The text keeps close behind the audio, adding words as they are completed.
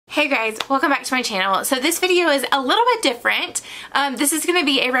Hey guys, welcome back to my channel. So this video is a little bit different. This is going to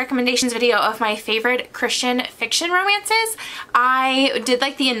be a recommendations video of my favorite Christian fiction romances. I did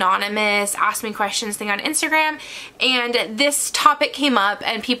like the anonymous ask me questions thing on Instagram, and this topic came up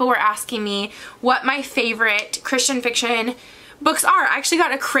and people were asking me what my favorite Christian fiction books are. I actually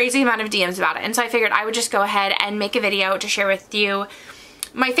got a crazy amount of DMs about it, and so I figured I would just go ahead and make a video to share with you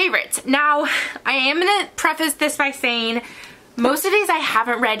my favorites. Now, I am going to preface this by saying most of these I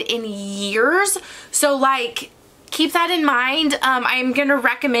haven't read in years, so like keep that in mind. I'm gonna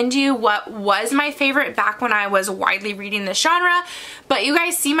recommend you what was my favorite back when I was widely reading this genre, but you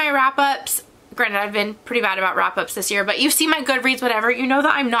guys see my wrap-ups. Granted, I've been pretty bad about wrap-ups this year, but you've seen my Goodreads, whatever. You know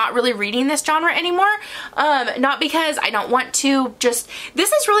that I'm not really reading this genre anymore. Not because I don't want to, just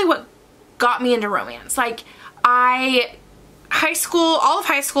this is really what got me into romance. Like all of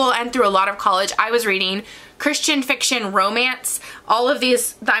high school and through a lot of college, I was reading Christian fiction romance. All of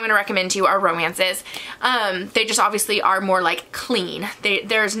these that I'm going to recommend to you are romances. They just obviously are more like clean.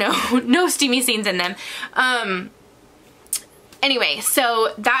 There's no steamy scenes in them. Anyway,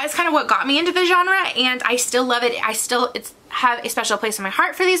 so that is kind of what got me into the genre, and I still love it. It's have a special place in my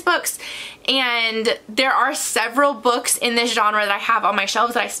heart for these books, and there are several books in this genre that I have on my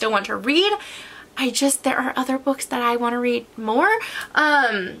shelves that I still want to read. There are other books that I want to read more.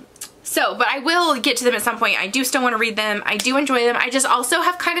 But I will get to them at some point. I do still want to read them. I do enjoy them. I just also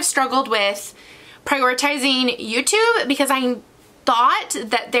have kind of struggled with prioritizing YouTube because I thought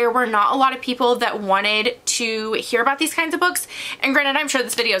that there were not a lot of people that wanted to hear about these kinds of books. And granted, I'm sure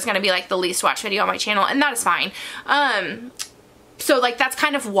this video is going to be like the least watched video on my channel, and that is fine. So like that's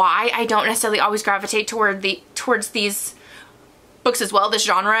kind of why I don't necessarily always gravitate towards these books as well, this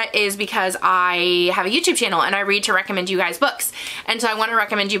genre, is because I have a YouTube channel and I read to recommend you guys books. And so I want to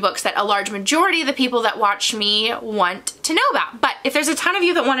recommend you books that a large majority of the people that watch me want to know about. But if there's a ton of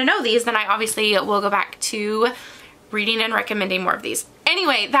you that want to know these, then I obviously will go back to reading and recommending more of these.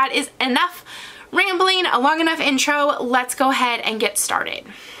 Anyway, that is enough rambling, a long enough intro. Let's go ahead and get started.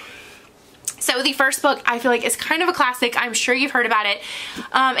 So the first book I feel like is kind of a classic. I'm sure you've heard about it.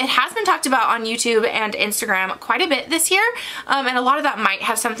 It has been talked about on YouTube and Instagram quite a bit this year, and a lot of that might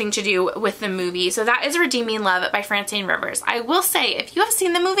have something to do with the movie. So that is Redeeming Love by Francine Rivers. I will say, if you have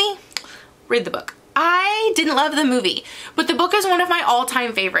seen the movie, read the book. I didn't love the movie, but the book is one of my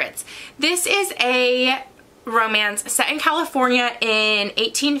all-time favorites. This is a romance set in California in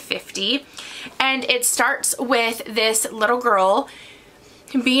 1850, and it starts with this little girl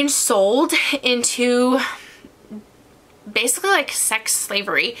being sold into basically like sex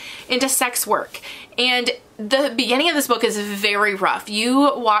slavery, into sex work. And the beginning of this book is very rough.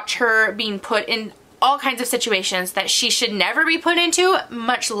 You watch her being put in all kinds of situations that she should never be put into,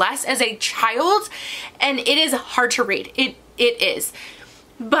 much less as a child, and it is hard to read. It is.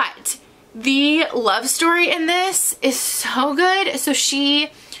 But the love story in this is so good. So she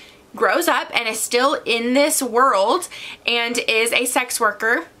grows up and is still in this world and is a sex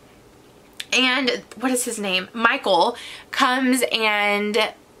worker, and what is his name? Michael comes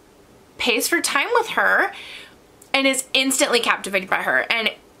and pays for time with her and is instantly captivated by her,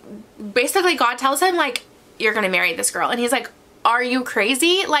 and basically God tells him like, you're gonna marry this girl, and he's like, are you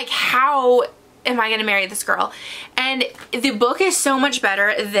crazy? Like, how am I gonna marry this girl? And the book is so much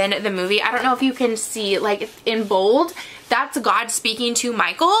better than the movie. I don't know if you can see, like in bold, that's God speaking to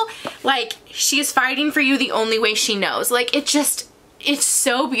Michael. Like, she's fighting for you the only way she knows. Like, it's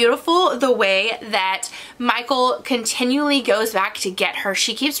so beautiful the way that Michael continually goes back to get her.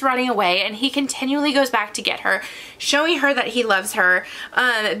 She keeps running away and he continually goes back to get her, showing her that he loves her,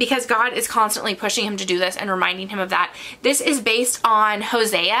 because God is constantly pushing him to do this and reminding him of that. This is based on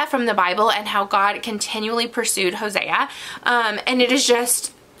Hosea from the Bible and how God continually pursued Hosea, and it is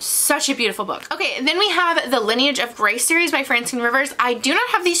just such a beautiful book. Okay, then we have the Lineage of Grace series by Francine Rivers. I do not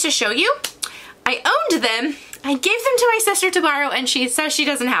have these to show you. I owned them. I gave them to my sister to borrow, and she says she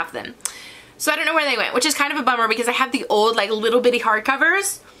doesn't have them. So I don't know where they went, which is kind of a bummer because I have the old like little bitty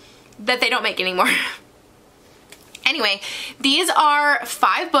hardcovers that they don't make anymore. Anyway, these are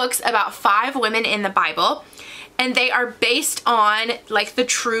 5 books about 5 women in the Bible, and they are based on like the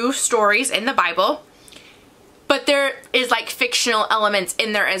true stories in the Bible. But there is like fictional elements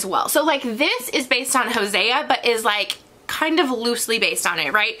in there as well. So like this is based on Hosea, but is like kind of loosely based on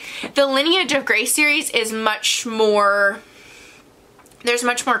it, right? The Lineage of Grace series is much more, there's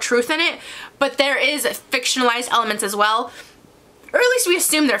much more truth in it, but there is fictionalized elements as well. Or at least we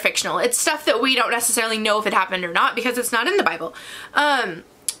assume they're fictional. It's stuff that we don't necessarily know if it happened or not because it's not in the Bible.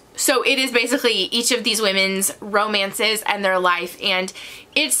 So it is basically each of these women's romances and their life, and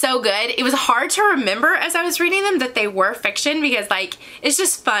it's so good. It was hard to remember as I was reading them that they were fiction, because like it's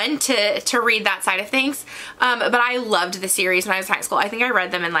just fun to read that side of things. But I loved the series when I was in high school. I think I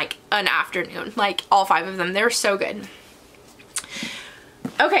read them in like an afternoon, like all 5 of them. They were so good.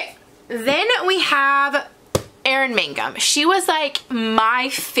 Okay, then we have Erin Mangum. She was like my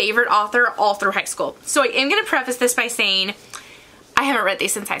favorite author all through high school. So I am going to preface this by saying I haven't read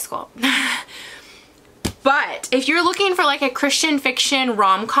these since high school. But if you're looking for like a Christian fiction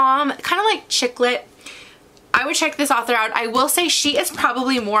rom-com, kind of like chick lit, I would check this author out. I will say she is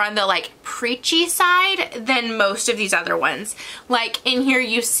probably more on the like preachy side than most of these other ones. Like in here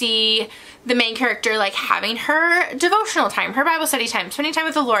you see the main character like having her devotional time, her Bible study time, spending time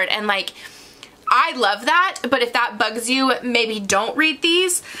with the Lord, and like I love that, but if that bugs you, maybe don't read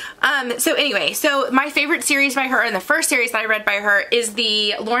these. So anyway, so my favorite series by her, and the first series that I read by her, is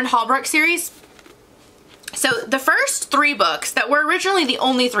the Lauren Holbrook series. So the first 3 books that were originally the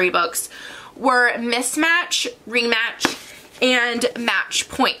only 3 books were Mismatch, Rematch, and Match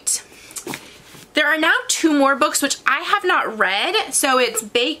Point. There are now 2 more books which I have not read. So it's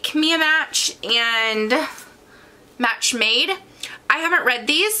Bake Me a Match and Match Made. I haven't read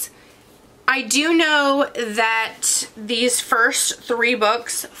these. I do know that these first 3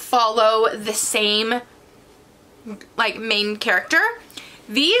 books follow the same like main character.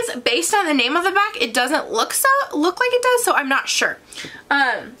 These, based on the name of the back, it doesn't look like it does, so I'm not sure.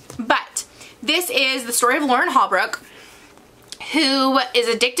 But this is the story of Lauren Holbrook, who is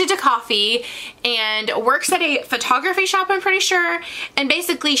addicted to coffee and works at a photography shop, I'm pretty sure, and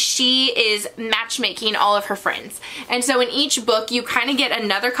basically she is matchmaking all of her friends. And so in each book you kind of get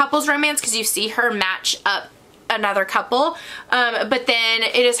another couple's romance because you see her match up another couple, but then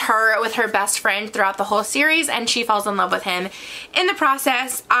it is her with her best friend throughout the whole series, and she falls in love with him in the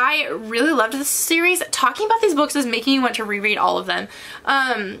process. I really loved this series. Talking about these books is making me want to reread all of them.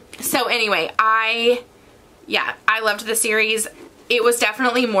 So anyway, I loved the series. It was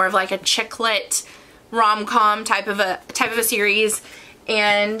definitely more of like a chick lit rom-com type of a series,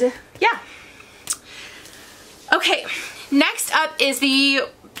 and yeah. Okay, next up is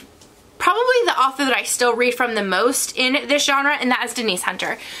probably the author that I still read from the most in this genre, and that is Denise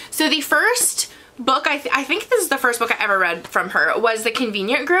Hunter. So the first book, I think this is the first book I ever read from her, was The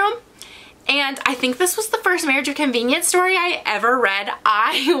Convenient Groom. And I think this was the first Marriage of Convenience story I ever read.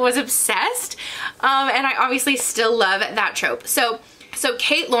 I was obsessed, and I obviously still love that trope. So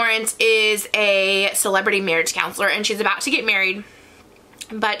Kate Lawrence is a celebrity marriage counselor, and she's about to get married,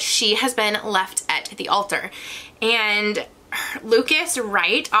 but she has been left at the altar. And Lucas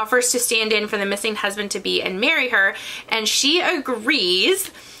Wright offers to stand in for the missing husband-to-be and marry her, and she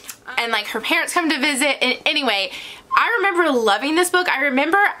agrees, and like her parents come to visit, and anyway, I remember loving this book. I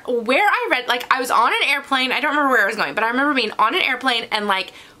remember where I read, like I was on an airplane, I don't remember where I was going, but I remember being on an airplane and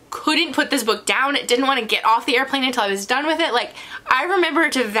like couldn't put this book down. It didn't want to get off the airplane until I was done with it. Like I remember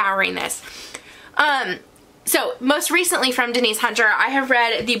devouring this. So most recently from Denise Hunter, I have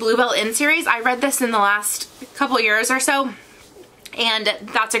read the Bluebell Inn series. I read this in the last couple years or so, and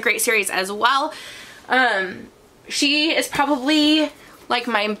that's a great series as well. She is probably like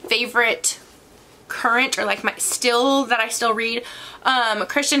my favorite current, or like I still read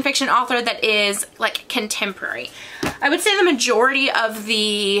Christian fiction author that is like contemporary. I would say the majority of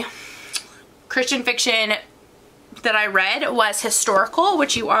the Christian fiction that I read was historical,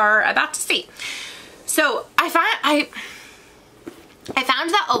 which you are about to see. So I found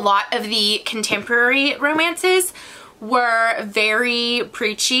that a lot of the contemporary romances were very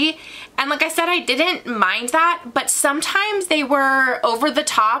preachy, and like I said, I didn't mind that, but sometimes they were over the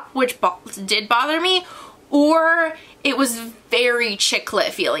top, which did bother me, or it was very chick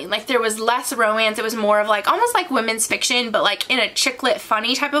lit feeling. Like there was less romance, it was more of like almost like women's fiction, but like in a chick lit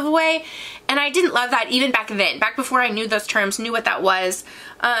funny type of a way, and I didn't love that even back then, back before I knew those terms, knew what that was.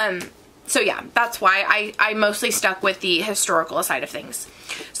 So yeah, that's why I mostly stuck with the historical side of things.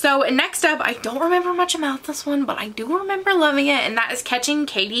 So next up, I don't remember much about this one, but I do remember loving it, and that is Catching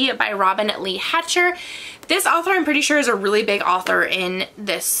Katie by Robin Lee Hatcher. This author, I'm pretty sure, is a really big author in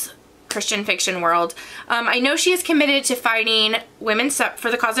this Christian fiction world. I know she is committed to fighting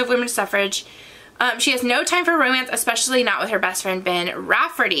for the cause of women's suffrage. She has no time for romance, especially not with her best friend Ben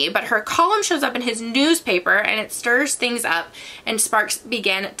Rafferty, but her column shows up in his newspaper and it stirs things up and sparks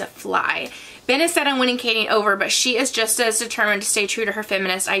begin to fly. Ben is set on winning Katie over, but she is just as determined to stay true to her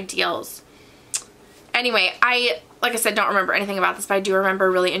feminist ideals. Anyway, like I said, don't remember anything about this, but I do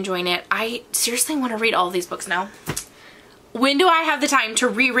remember really enjoying it. I seriously want to read all of these books now. When do I have the time to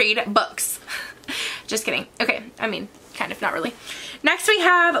reread books? Just kidding. Okay, I mean, kind of, not really. Next we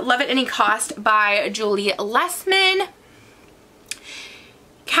have Love at Any Cost by Julie Lessman.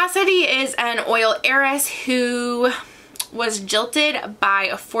 Cassidy is an oil heiress who was jilted by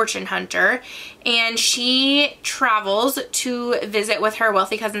a fortune hunter, and she travels to visit with her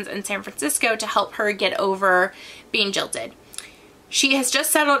wealthy cousins in San Francisco to help her get over being jilted. She has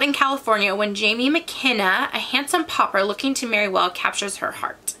just settled in California when Jamie McKenna, a handsome pauper looking to marry well, captures her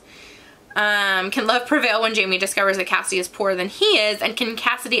heart. Can love prevail when Jamie discovers that Cassidy is poorer than he is, and can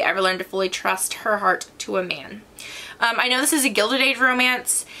Cassidy ever learn to fully trust her heart to a man? I know this is a Gilded Age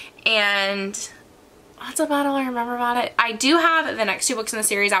romance, and that's about all I remember about it. I do have the next 2 books in the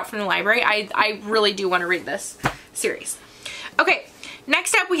series out from the library. I really do want to read this series. Okay,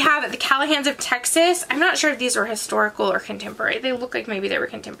 next up we have The Callahans of Texas. I'm not sure if these are historical or contemporary. They look like maybe they were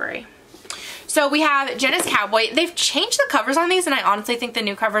contemporary. So we have Jenna's Cowboy. They've changed the covers on these, and I honestly think the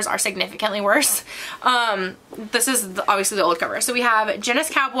new covers are significantly worse. This is obviously the old cover. So we have Jenna's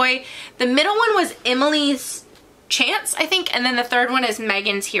Cowboy. The middle one was Emily's Chance, I think, and then the third one is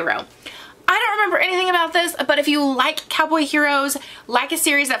Megan's Hero. I don't remember anything about this, but if you like cowboy heroes, like a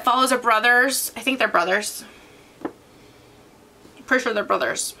series that follows a brothers, I think they're brothers. Pretty sure they're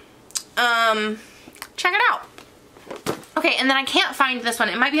brothers. Check it out. Okay, and then I can't find this one.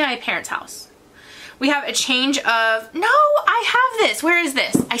 It might be at my parents' house. We have A Change of... No, I have this. Where is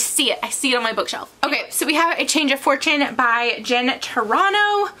this? I see it. I see it on my bookshelf. Okay, so we have A Change of Fortune by Jen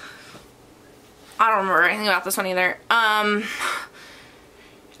Tarano. I don't remember anything about this one either.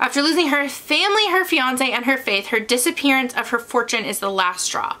 After losing her family, her fiancé, and her faith, her disappearance of her fortune is the last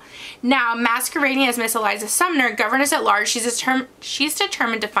straw. Now, masquerading as Miss Eliza Sumner, governess at large, she's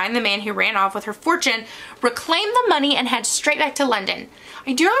determined to find the man who ran off with her fortune, reclaim the money, and head straight back to London.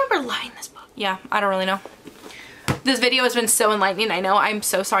 I do remember liking this book. Yeah, I don't really know. This video has been so enlightening, I know. I'm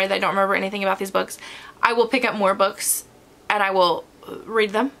so sorry that I don't remember anything about these books. I will pick up more books, and I will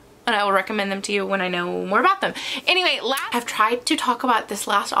read them. And I will recommend them to you when I know more about them. Anyway, I've tried to talk about this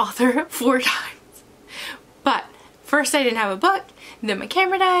last author 4 times. But first I didn't have a book, then my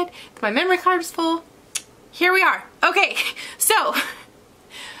camera died, then my memory card was full. Here we are. Okay, so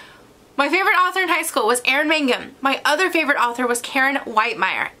my favorite author in high school was Erin Mangum. My other favorite author was Karen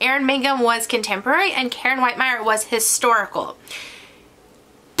Witemeyer. Erin Mangum was contemporary and Karen Witemeyer was historical.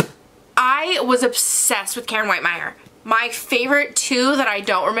 I was obsessed with Karen Witemeyer. My favorite 2 that I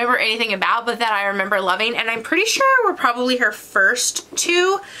don't remember anything about, but that I remember loving, and I'm pretty sure were probably her first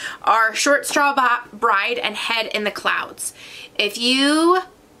 2, are Short Straw Bride and Head in the Clouds. If you...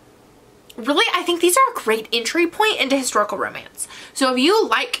 Really, I think these are a great entry point into historical romance. So if you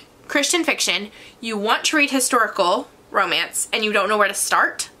like Christian fiction, you want to read historical romance, and you don't know where to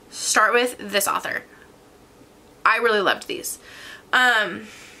start with this author. I really loved these.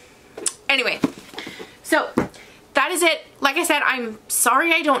 Anyway, so... that is it. Like I said, I'm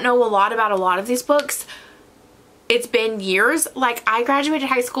sorry I don't know a lot about a lot of these books. It's been years. Like, I graduated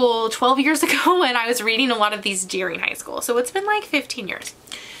high school 12 years ago and I was reading a lot of these during high school. So it's been like 15 years.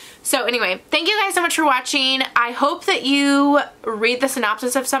 So anyway, thank you guys so much for watching. I hope that you read the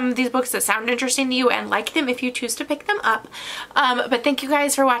synopsis of some of these books that sound interesting to you and like them if you choose to pick them up. But thank you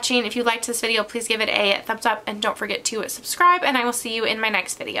guys for watching. If you liked this video, please give it a thumbs up and don't forget to subscribe, and I will see you in my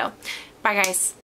next video. Bye guys.